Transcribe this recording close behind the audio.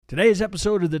Today's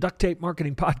episode of the Duct Tape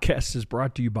Marketing Podcast is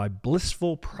brought to you by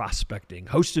Blissful Prospecting,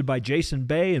 hosted by Jason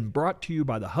Bay and brought to you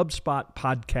by the HubSpot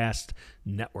Podcast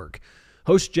Network.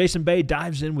 Host Jason Bay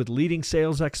dives in with leading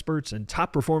sales experts and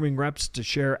top-performing reps to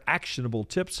share actionable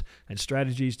tips and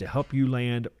strategies to help you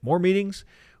land more meetings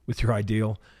with your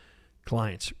ideal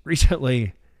clients.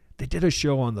 Recently, they did a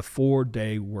show on the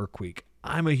 4-day work week.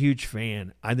 I'm a huge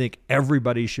fan. I think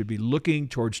everybody should be looking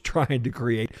towards trying to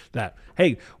create that.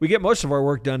 Hey, we get most of our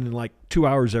work done in like 2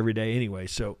 hours every day anyway,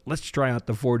 so let's try out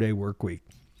the 4-day work week.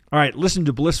 All right, listen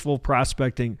to Blissful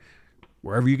Prospecting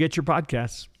wherever you get your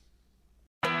podcasts.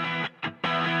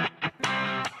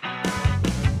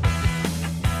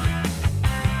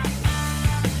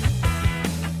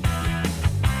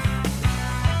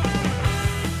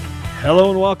 Hello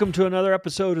and welcome to another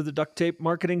episode of the Duct Tape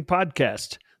Marketing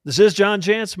Podcast. This is John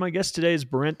Jantsch. My guest today is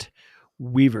Brent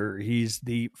Weaver. He's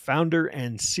the founder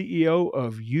and CEO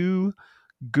of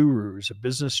uGurus, a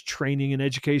business training and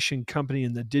education company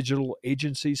in the digital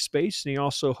agency space. And he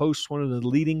also hosts one of the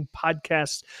leading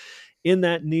podcasts in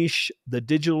that niche, The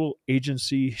Digital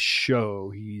Agency Show.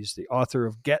 He's the author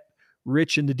of Get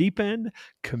Rich in the Deep End,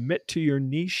 Commit to Your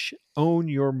Niche, Own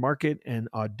Your Market, and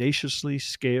Audaciously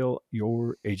Scale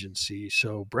Your Agency.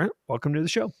 So, Brent, welcome to the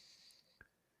show.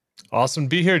 Awesome to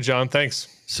be here, John. Thanks.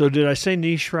 So did I say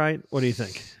niche right? What do you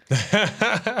think?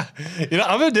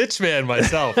 I'm a niche man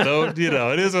myself, though. It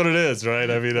is what it is, right?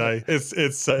 I mean,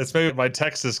 it's maybe my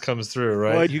Texas comes through,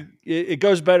 right? Well, it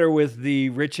goes better with the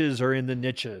riches or in the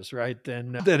niches, right?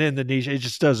 Than in the niche. It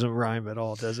just doesn't rhyme at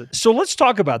all, does it? So let's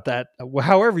talk about that.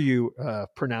 However you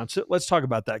pronounce it, let's talk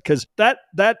about that because that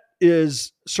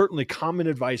is certainly common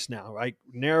advice now, right?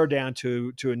 Narrow down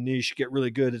to a niche, get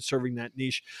really good at serving that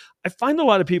niche. I find a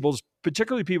lot of people,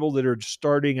 particularly people that are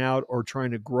starting out or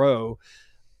trying to grow,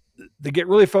 they get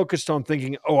really focused on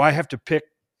thinking, oh, I have to pick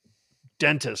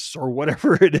dentists or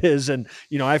whatever it is. And,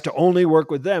 I have to only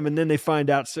work with them. And then they find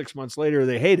out 6 months later,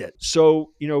 they hate it.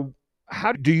 So,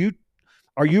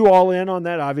 are you all in on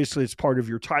that? Obviously, it's part of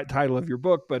your title of your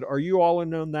book, but are you all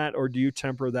in on that, or do you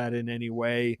temper that in any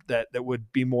way that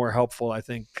would be more helpful, I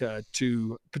think,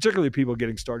 to particularly people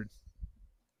getting started?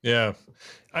 Yeah.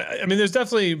 I mean, there's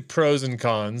definitely pros and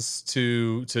cons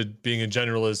to being a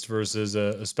generalist versus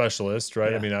a specialist,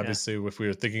 right? Yeah, I mean, obviously, if we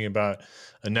were thinking about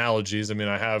analogies, I mean,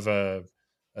 I have a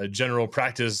general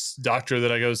practice doctor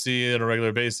that I go see on a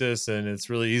regular basis, and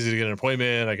it's really easy to get an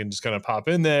appointment. I can just kind of pop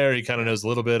in there. He kind of knows a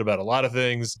little bit about a lot of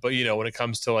things, but when it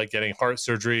comes to like getting heart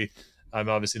surgery, I'm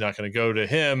obviously not going to go to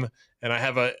him. And I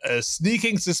have a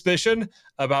sneaking suspicion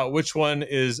about which one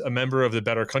is a member of the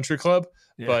Better Country Club.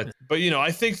 Yeah. But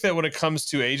I think that when it comes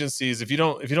to agencies, if you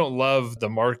don't love the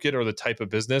market or the type of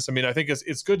business, I mean, I think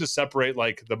it's good to separate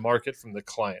like the market from the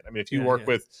client. I mean, if you work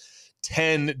with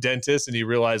 10 dentists and you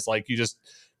realize like you just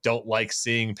don't like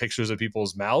seeing pictures of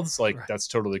people's mouths, like right, that's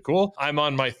totally cool. I'm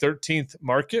on my 13th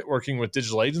market working with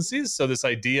digital agencies. So this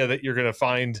idea that you're going to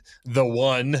find the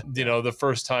one, the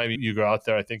first time you go out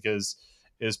there, I think is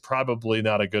probably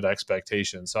not a good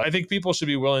expectation. So I think people should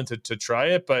be willing to try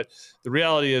it. But the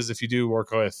reality is if you do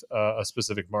work with a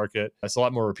specific market, it's a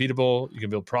lot more repeatable. You can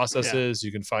build processes. Yeah.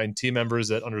 You can find team members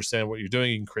that understand what you're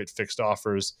doing. You can create fixed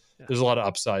offers. Yeah. There's a lot of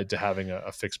upside to having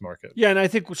a fixed market. Yeah, and I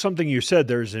think something you said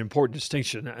there is an important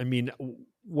distinction. I mean,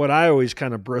 what I always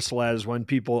kind of bristle at is when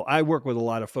I work with a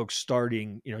lot of folks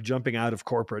starting, jumping out of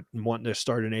corporate and wanting to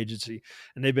start an agency,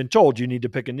 and they've been told you need to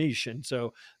pick a niche. And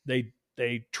so they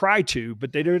try to,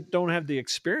 but they don't have the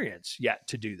experience yet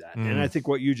to do that. And I think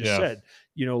what you just said,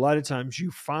 a lot of times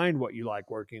you find what you like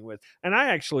working with. And I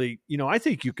actually, I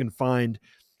think you can find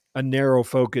a narrow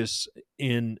focus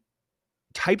in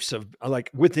types of, like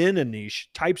within a niche,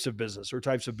 types of business or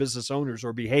types of business owners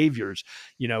or behaviors,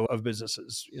 of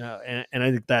businesses, and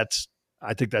I think that's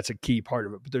a key part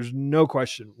of it. But there's no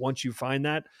question, once you find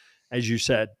that, as you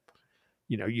said,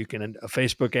 you can, a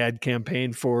Facebook ad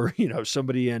campaign for,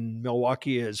 somebody in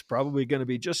Milwaukee is probably going to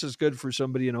be just as good for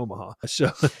somebody in Omaha.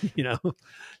 So, I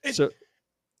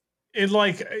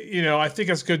think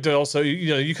it's good to also,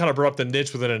 you kind of brought up the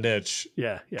niche within a niche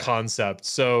concept.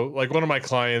 So like one of my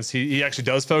clients, he actually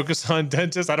does focus on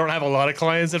dentists. I don't have a lot of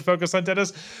clients that focus on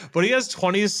dentists, but he has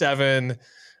 27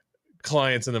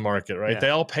 clients in the market, right? Yeah. They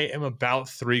all pay him about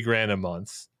 $3,000 a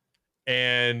month.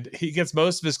 And he gets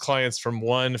most of his clients from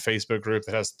one Facebook group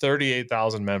that has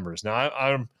 38,000 members. Now,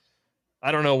 I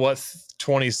don't know what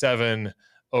 27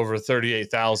 over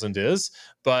 38,000 is,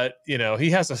 but he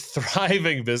has a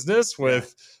thriving business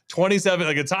with 27,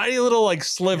 like a tiny little like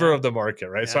sliver of the market,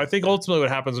 right? So I think ultimately what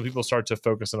happens when people start to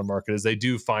focus on a market is they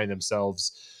do find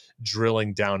themselves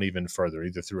drilling down even further,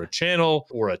 either through a channel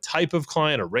or a type of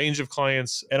client, a range of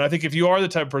clients. And I think if you are the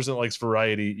type of person that likes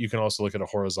variety, you can also look at a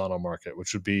horizontal market,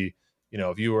 which would be,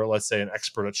 if you were, let's say, an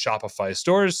expert at Shopify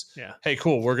stores, hey,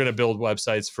 cool, we're going to build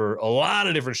websites for a lot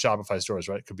of different Shopify stores,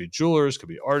 right? It could be jewelers, could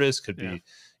be artists, could be,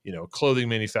 clothing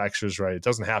manufacturers, right? It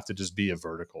doesn't have to just be a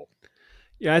vertical.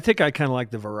 Yeah, I think I kind of like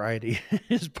the variety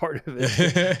is part of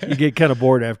it. You get kind of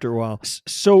bored after a while.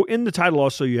 So in the title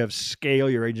also, you have scale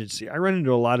your agency. I run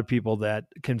into a lot of people that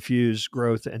confuse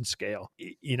growth and scale,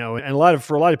 and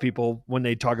for a lot of people, when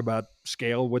they talk about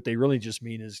scale, what they really just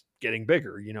mean is getting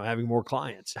bigger, having more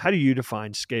clients. How do you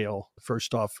define scale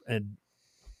first off? And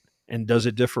does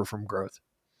it differ from growth?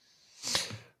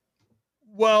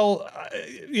 Well,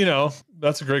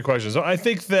 that's a great question. So I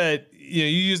think that, you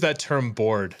use that term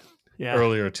bored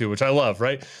earlier too, which I love,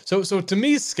 right? So to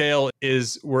me, scale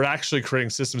is we're actually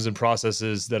creating systems and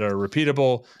processes that are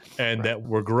repeatable and that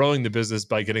we're growing the business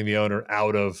by getting the owner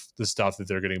out of the stuff that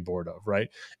they're getting bored of, right?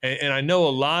 And I know a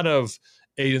lot of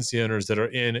agency owners that are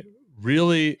in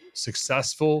really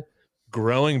successful,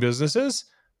 growing businesses,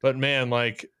 but man,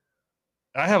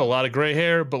 I have a lot of gray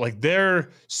hair, but they're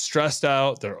stressed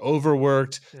out, they're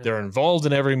overworked, they're involved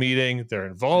in every meeting, they're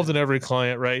involved in every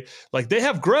client, right? They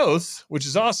have growth, which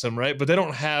is awesome, right? But they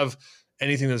don't have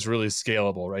anything that's really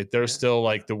scalable, right? They're still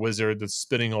like the wizard that's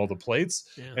spinning all the plates.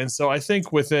 Yeah. And so I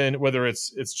think within, whether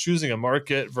it's choosing a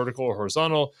market, vertical or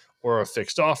horizontal, or a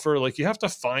fixed offer, you have to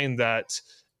find that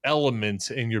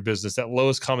element in your business, that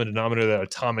lowest common denominator, that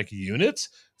atomic unit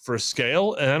for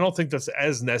scale. And I don't think that's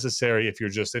as necessary if you're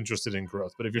just interested in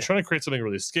growth. But if you're trying to create something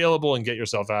really scalable and get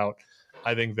yourself out,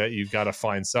 I think that you've got to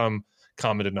find some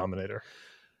common denominator.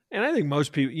 And I think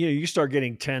most people, you start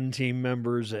getting 10 team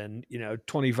members and,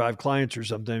 25 clients or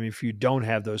something. If you don't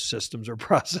have those systems or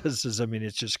processes,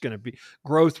 it's just going to be,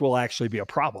 growth will actually be a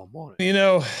problem, won't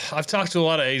it? I've talked to a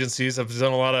lot of agencies. I've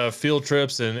done a lot of field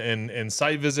trips and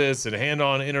site visits and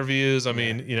hand-on interviews.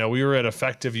 We were at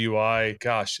Effective UI,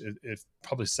 it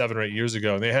probably 7 or 8 years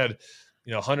ago, and they had,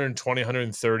 120,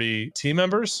 130 team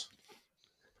members.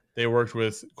 They worked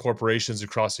with corporations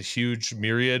across a huge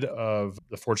myriad of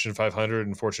the Fortune 500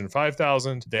 and Fortune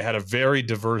 5000. They had a very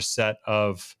diverse set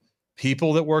of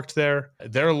people that worked there.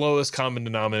 Their lowest common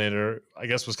denominator, I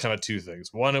guess, was kind of two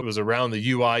things. One, it was around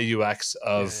the UI, UX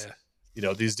of,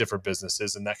 these different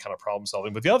businesses and that kind of problem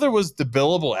solving. But the other was the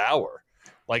billable hour.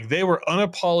 They were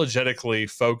unapologetically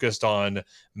focused on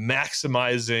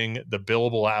maximizing the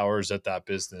billable hours that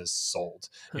business sold.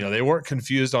 They weren't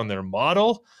confused on their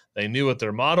model. They knew what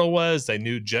their model was. They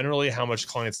knew generally how much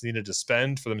clients needed to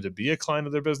spend for them to be a client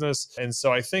of their business. And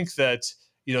so I think that,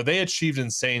 they achieved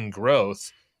insane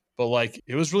growth, but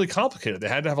it was really complicated. They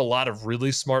had to have a lot of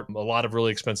really smart, a lot of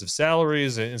really expensive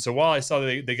salaries. And so while I saw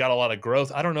that they got a lot of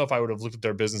growth, I don't know if I would have looked at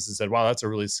their business and said, wow, that's a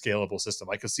really scalable system.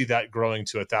 I could see that growing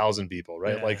to 1,000 people,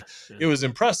 right? It was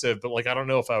impressive, but I don't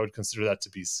know if I would consider that to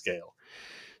be scale.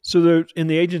 So in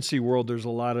the agency world, there's a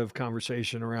lot of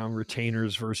conversation around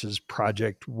retainers versus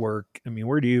project work.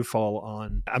 Where do you fall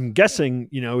on? I'm guessing,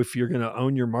 if you're going to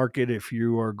own your market, if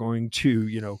you are going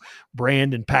to,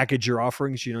 brand and package your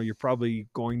offerings, you're probably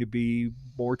going to be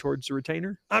more towards the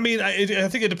retainer. I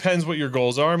think it depends what your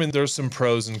goals are. There's some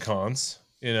pros and cons,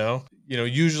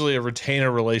 usually a retainer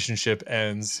relationship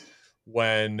ends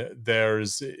when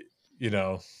there's,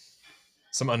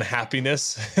 some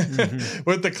unhappiness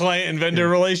with the client and vendor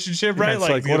relationship, right?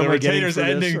 What the retainer's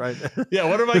ending. Right? Yeah,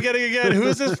 what am I getting again? Who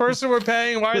is this person we're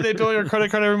paying? Why are they billing our credit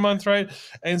card every month, right?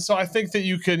 And so I think that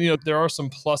you can, there are some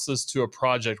pluses to a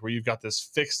project where you've got this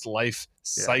fixed life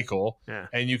cycle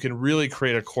and you can really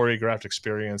create a choreographed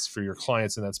experience for your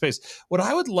clients in that space. What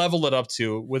I would level it up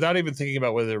to, without even thinking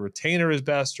about whether a retainer is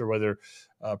best or whether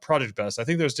project best, I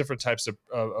think there's different types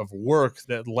of work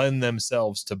that lend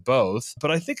themselves to both. But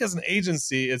I think as an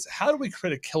agency, it's how do we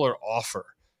create a killer offer?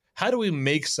 How do we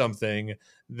make something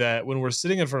that when we're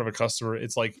sitting in front of a customer,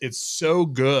 it's it's so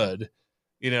good,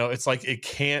 it's it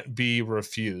can't be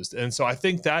refused. And so I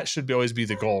think that should always be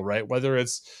the goal, right? Whether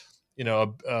it's,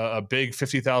 a big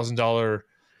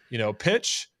 $50,000,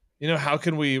 pitch, how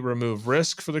can we remove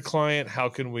risk for the client? How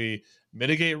can we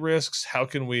mitigate risks? How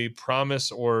can we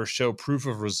promise or show proof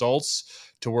of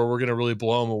results to where we're going to really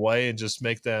blow them away and just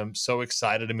make them so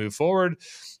excited to move forward?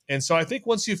 And so I think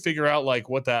once you figure out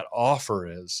what that offer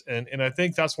is, and I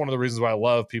think that's one of the reasons why I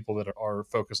love people that are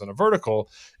focused on a vertical,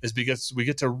 is because we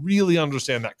get to really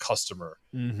understand that customer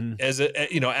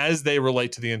as they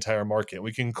relate to the entire market.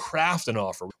 We can craft an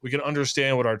offer. We can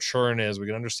understand what our churn is. We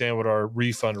can understand what our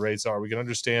refund rates are. We can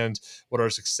understand what our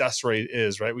success rate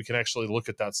is, right? We can actually look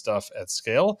at that stuff at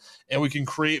scale, and we can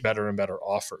create better and better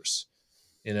offers.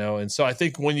 And so I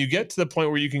think when you get to the point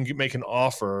where you can make an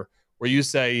offer where you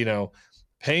say,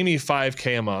 pay me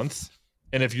 $5,000 a month.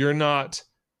 And if you're not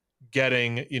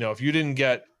getting, if you didn't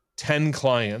get 10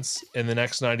 clients in the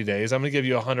next 90 days, I'm going to give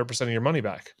you 100% of your money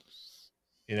back.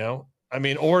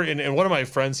 Or and one of my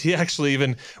friends, he actually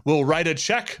even will write a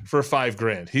check for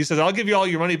 $5,000. He says, I'll give you all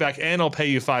your money back and I'll pay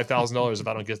you $5,000 if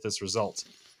I don't get this result.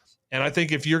 And I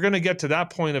think if you're going to get to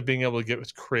that point of being able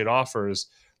to create offers,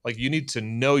 like you need to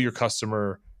know your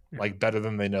customer like better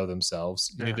than they know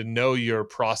themselves. You need to know your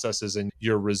processes and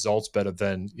your results better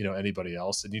than, anybody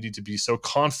else. And you need to be so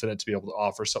confident to be able to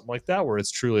offer something like that, where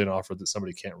it's truly an offer that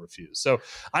somebody can't refuse. So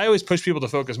I always push people to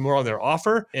focus more on their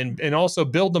offer and also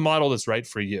build the model that's right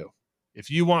for you. If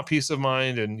you want peace of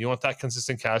mind and you want that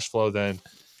consistent cash flow, then,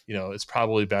 it's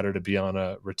probably better to be on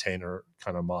a retainer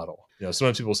kind of model.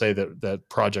 Sometimes people say that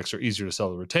projects are easier to sell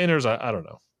to retainers. I don't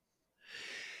know.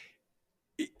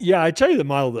 Yeah, I tell you, the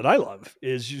model that I love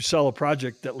is you sell a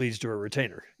project that leads to a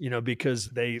retainer, because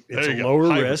it's a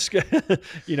lower risk,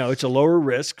 it's a lower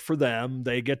risk for them.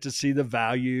 They get to see the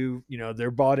value, they're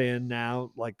bought in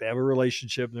now, like they have a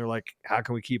relationship and they're like, how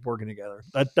can we keep working together?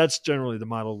 That's generally the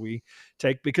model we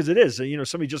take, because it is,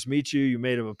 somebody just meets you, you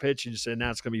made them a pitch and you say,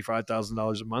 now it's going to be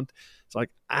 $5,000 a month. It's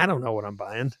like, I don't know what I'm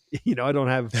buying. I don't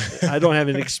have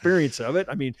an experience of it.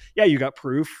 You got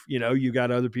proof, you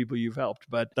got other people you've helped,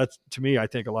 but that's, to me, I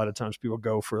think a lot of times people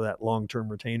go for that long-term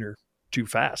retainer too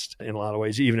fast in a lot of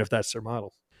ways, even if that's their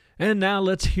model. And now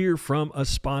let's hear from a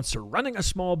sponsor. Running a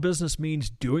small business means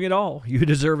doing it all. You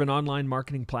deserve an online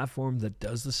marketing platform that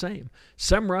does the same.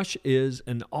 SEMrush is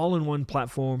an all-in-one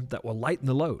platform that will lighten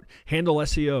the load, handle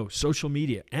SEO, social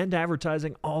media, and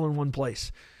advertising all in one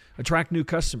place. Attract new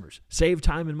customers, save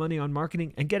time and money on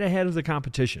marketing, and get ahead of the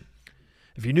competition.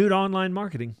 If you're new to online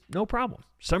marketing, no problem.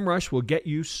 SEMrush will get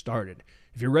you started.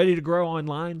 If you're ready to grow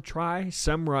online, try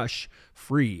SEMrush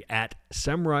free at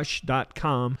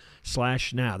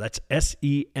semrush.com/now. That's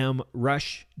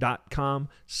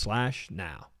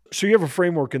semrush.com/now. So you have a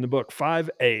framework in the book, 5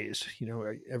 A's.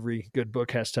 Every good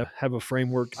book has to have a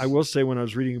framework. I will say, when I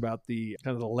was reading about the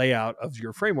kind of the layout of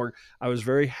your framework, I was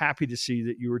very happy to see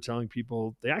that you were telling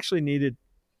people they actually needed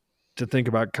to think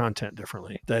about content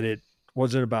differently, that it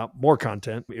wasn't about more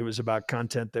content. It was about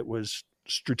content that was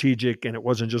strategic and it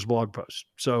wasn't just blog posts.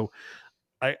 So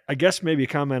I guess maybe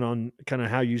comment on kind of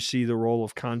how you see the role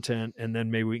of content, and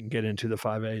then maybe we can get into the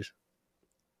 5 A's.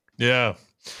 Yeah.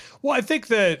 Well, I think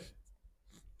that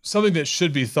something that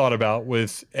should be thought about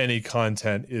with any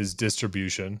content is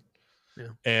distribution. Yeah.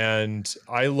 And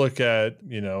I look at,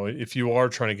 if you are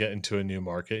trying to get into a new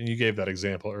market, and you gave that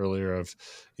example earlier of,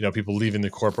 people leaving the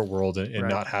corporate world and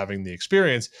not having the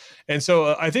experience. And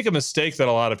so I think a mistake that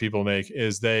a lot of people make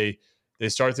is they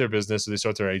start their business, or they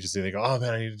start their agency, and they go, oh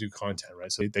man, I need to do content,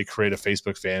 right? So they create a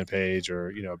Facebook fan page or,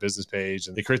 a business page,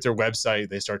 and they create their website.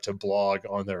 They start to blog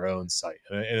on their own site.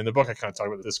 And in the book, I kind of talk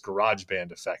about this garage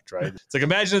band effect, right? It's like,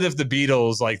 imagine if the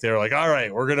Beatles, they're like, all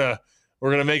right, we're going to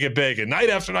make it big. And night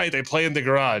after night, they play in the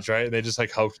garage, right? And they just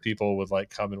hoped people would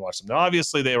come and watch them. Now,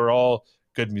 obviously they were all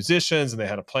good musicians and they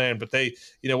had a plan, but they,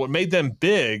 what made them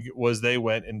big was they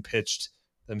went and pitched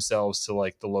themselves to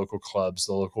the local clubs,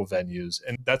 the local venues.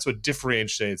 And that's what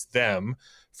differentiates them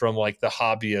from the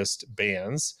hobbyist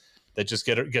bands that just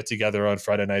get together on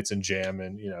Friday nights and jam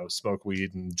and, smoke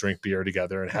weed and drink beer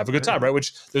together and have a good time, right?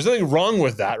 Which there's nothing wrong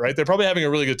with that, right? They're probably having a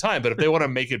really good time, but if they want to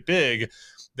make it big,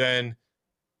 then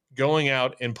going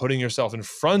out and putting yourself in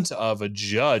front of a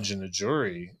judge and a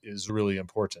jury is really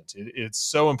important. It's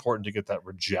so important to get that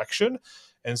rejection.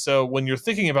 And so when you're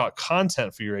thinking about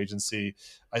content for your agency,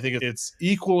 I think it's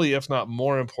equally, if not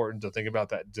more important, to think about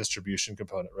that distribution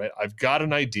component, right? I've got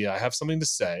an idea, I have something to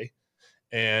say,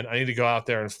 and I need to go out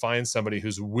there and find somebody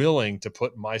who's willing to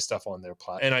put my stuff on their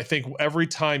platform. And I think every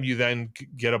time you then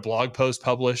get a blog post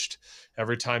published,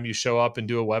 every time you show up and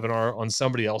do a webinar on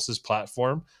somebody else's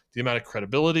platform, the amount of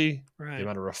credibility, the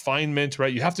amount of refinement,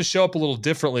 right? You have to show up a little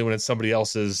differently when it's somebody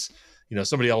else's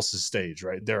stage,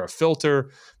 right? They're a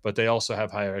filter, but they also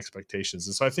have higher expectations.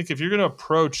 And so I think if you're going to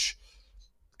approach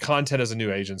content as a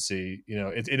new agency,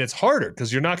 it's harder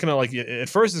because you're not going to at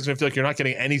first it's going to feel like you're not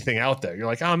getting anything out there. You're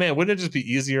like, oh man, wouldn't it just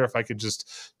be easier if I could just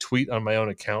tweet on my own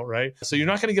account, right? So you're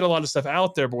not going to get a lot of stuff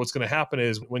out there, but what's going to happen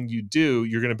is when you do,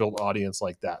 you're going to build audience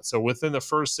like that. So within the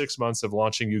first 6 months of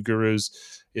launching uGurus,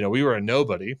 we were a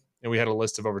nobody and we had a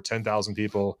list of over 10,000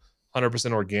 people,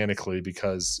 100% organically,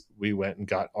 because we went and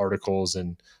got articles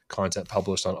and content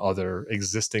published on other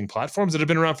existing platforms that have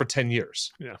been around for 10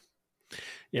 years. Yeah.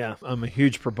 Yeah, I'm a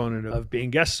huge proponent of being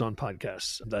guests on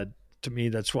podcasts. to me,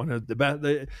 that's one of the best.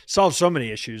 They solve so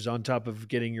many issues on top of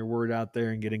getting your word out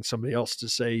there and getting somebody else to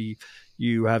say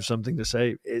you have something to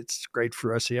say. It's great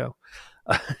for SEO.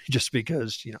 Just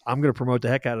because, I'm going to promote the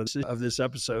heck out of this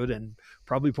episode and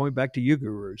probably point back to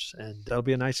YouGurus, and that'll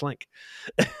be a nice link.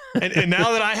 and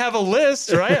now that I have a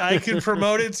list, right, I can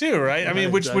promote it too, right? I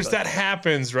mean, which that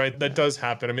happens, right? That does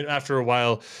happen. I mean, after a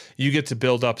while, you get to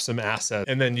build up some assets,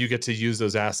 and then you get to use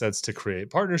those assets to create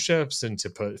partnerships and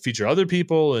to feature other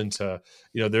people, and to,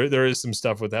 there is some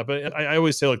stuff with that. But I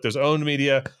always say, like, there's owned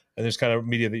media, and there's kind of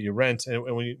media that you rent. And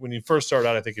when you first start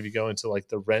out, I think if you go into like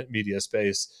the rent media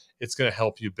space, it's going to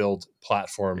help you build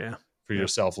platform for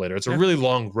yourself later. It's a really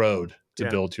long road to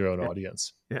build your own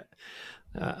audience. Yeah.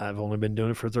 I've only been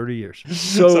doing it for 30 years.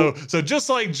 So just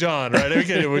like John, right?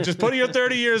 Okay, we're just putting your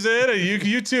 30 years in, and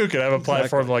you too can have a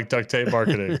platform like Duct Tape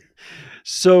Marketing.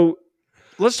 So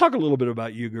let's talk a little bit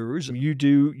about YouGurus. You're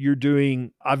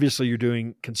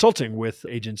doing consulting with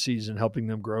agencies and helping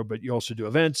them grow, but you also do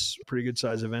events, pretty good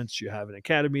size events. You have an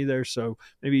academy there. So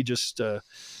maybe just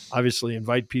obviously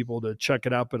invite people to check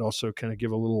it out, but also kind of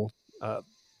give a little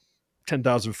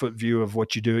 10,000 foot view of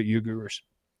what you do at YouGurus.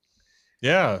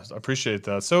 Yeah, I appreciate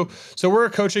that. So we're a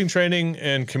coaching, training,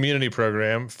 and community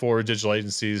program for digital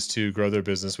agencies to grow their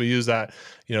business. We use that,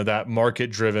 that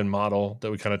market-driven model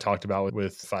that we kind of talked about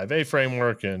with 5A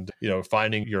framework, and,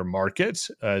 finding your market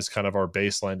as kind of our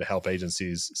baseline to help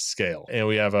agencies scale. And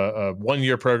we have a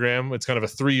 1-year program. It's kind of a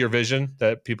 3-year vision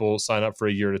that people sign up for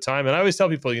a year at a time. And I always tell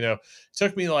people, it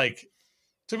took me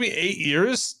 8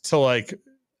 years to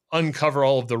uncover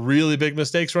all of the really big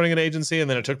mistakes running an agency. And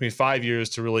then it took me 5 years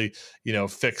to really,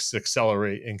 fix,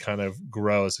 accelerate, and kind of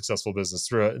grow a successful business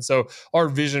through it. And so our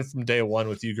vision from day one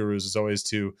with YouGurus is always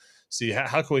to see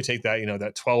how can we take that,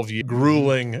 that 12-year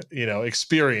grueling,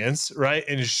 experience, right,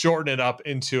 and shorten it up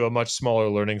into a much smaller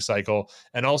learning cycle,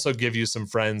 and also give you some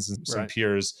friends and some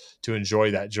peers to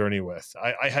enjoy that journey with.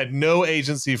 I had no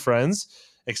agency friends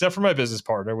except for my business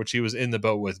partner, which he was in the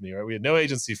boat with me, right? We had no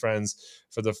agency friends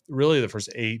for the first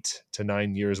 8 to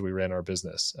 9 years we ran our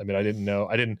business. I mean, I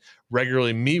didn't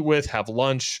regularly meet with, have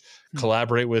lunch,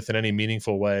 collaborate with in any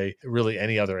meaningful way, really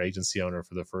any other agency owner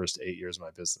for the first 8 years of my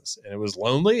business. And it was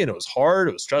lonely, and it was hard,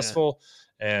 it was stressful.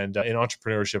 And in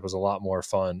entrepreneurship was a lot more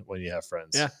fun when you have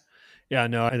friends. Yeah. Yeah,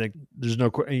 no, I think there's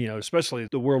no, especially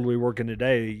the world we work in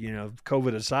today,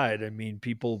 COVID aside, I mean,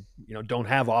 people, don't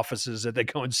have offices that they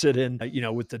go and sit in,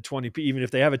 with the 20 people, even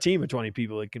if they have a team of 20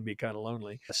 people, it can be kind of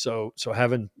lonely. So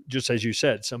having, just as you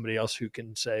said, somebody else who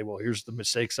can say, well, here's the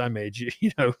mistakes I made,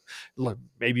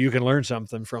 maybe you can learn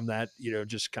something from that,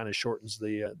 just kind of shortens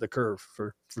the curve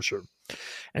for sure.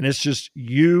 And it's just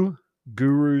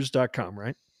yougurus.com,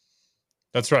 right?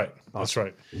 That's right. Awesome. That's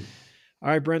right. All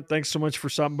right, Brent, thanks so much for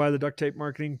stopping by the Duct Tape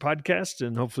Marketing Podcast,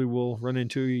 and hopefully we'll run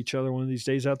into each other one of these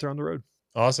days out there on the road.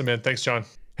 Awesome, man. Thanks, John.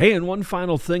 Hey, and one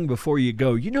final thing before you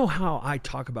go. You know how I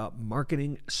talk about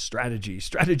marketing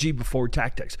strategy before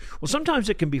tactics. Well, sometimes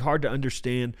it can be hard to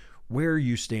understand where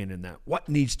you stand in that, what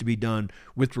needs to be done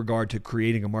with regard to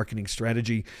creating a marketing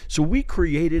strategy. So we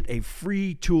created a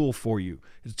free tool for you.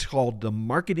 It's called the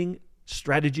Marketing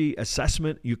Strategy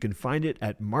Assessment. You can find it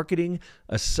at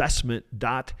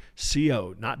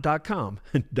marketingassessment.co, not .com,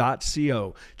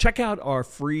 .co. Check out our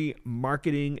free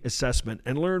marketing assessment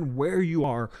and learn where you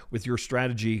are with your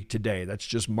strategy today. That's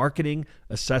just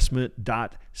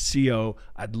marketingassessment.co.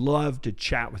 I'd love to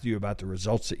chat with you about the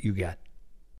results that you get.